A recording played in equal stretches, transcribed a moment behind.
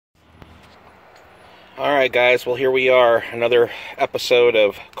Alright guys, well here we are, another episode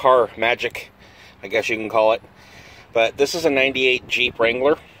of car magic, I guess you can call it. But this is a 98 Jeep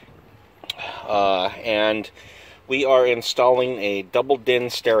Wrangler, and we are installing a double din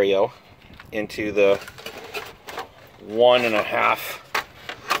stereo into the 1.5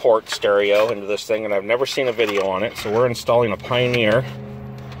 port stereo into this thing, and I've never seen a video on it, so we're installing a Pioneer.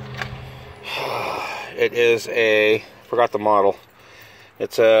 It is a, forgot the model,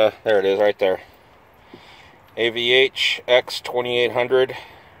 it's a, there it is right there. AVH X2800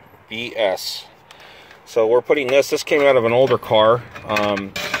 BS. So we're putting this came out of an older car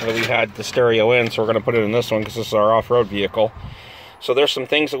that we had the stereo in, so we're going to put it in this one because this is our off-road vehicle. So there's some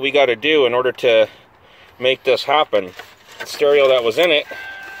things that we got to do in order to make this happen. The stereo that was in it,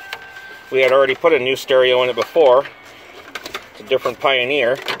 we had already put a new stereo in it before. It's a different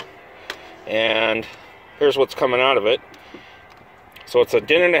Pioneer, and here's what's coming out of it. So it's a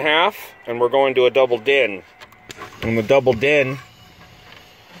din and a half, and we're going to a double din. And the double din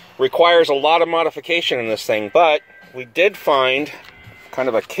requires a lot of modification in this thing, but we did find kind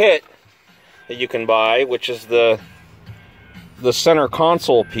of a kit that you can buy, which is the center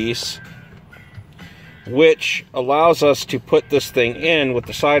console piece, which allows us to put this thing in with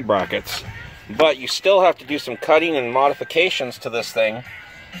the side brackets. But you still have to do some cutting and modifications to this thing.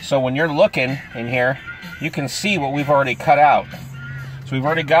 So when you're looking in here, you can see what we've already cut out. So we've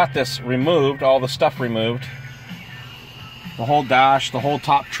already got this removed, all the stuff removed. The whole dash, the whole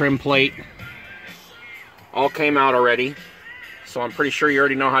top trim plate, all came out already. So I'm pretty sure you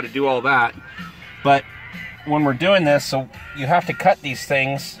already know how to do all that. But when we're doing this, so you have to cut these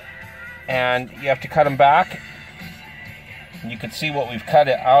things, and you have to cut them back. And you can see what we've cut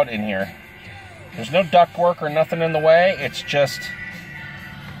it out in here. There's no ductwork or nothing in the way. It's just,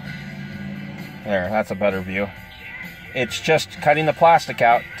 there, that's a better view. It's just cutting the plastic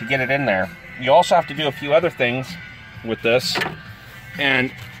out to get it in there. You also have to do a few other things with this,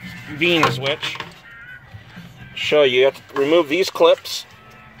 and being a switch, show you have to remove these clips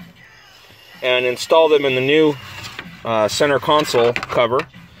and install them in the new center console cover.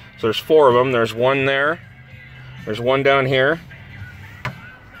 So there's 4 of them. There's one there, there's one down here,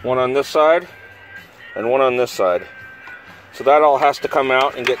 one on this side, and one on this side. So that all has to come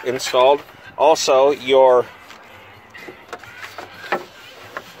out and get installed. Also, your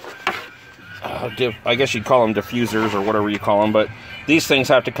I guess you'd call them diffusers or whatever you call them, but these things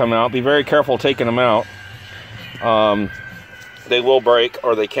have to come out. Be very careful taking them out. They will break,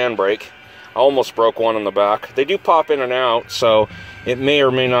 or they can break. I almost broke one in the back. They do pop in and out, so it may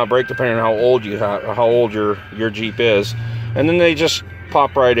or may not break depending on how old you have, how old your Jeep is. And then they just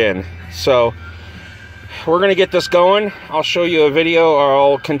pop right in. So we're gonna get this going. I'll show you a video, or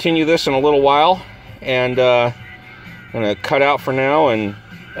I'll continue this in a little while, and I'm gonna cut out for now and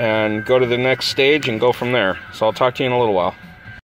go to the next stage and go from there. So I'll talk to you in a little while.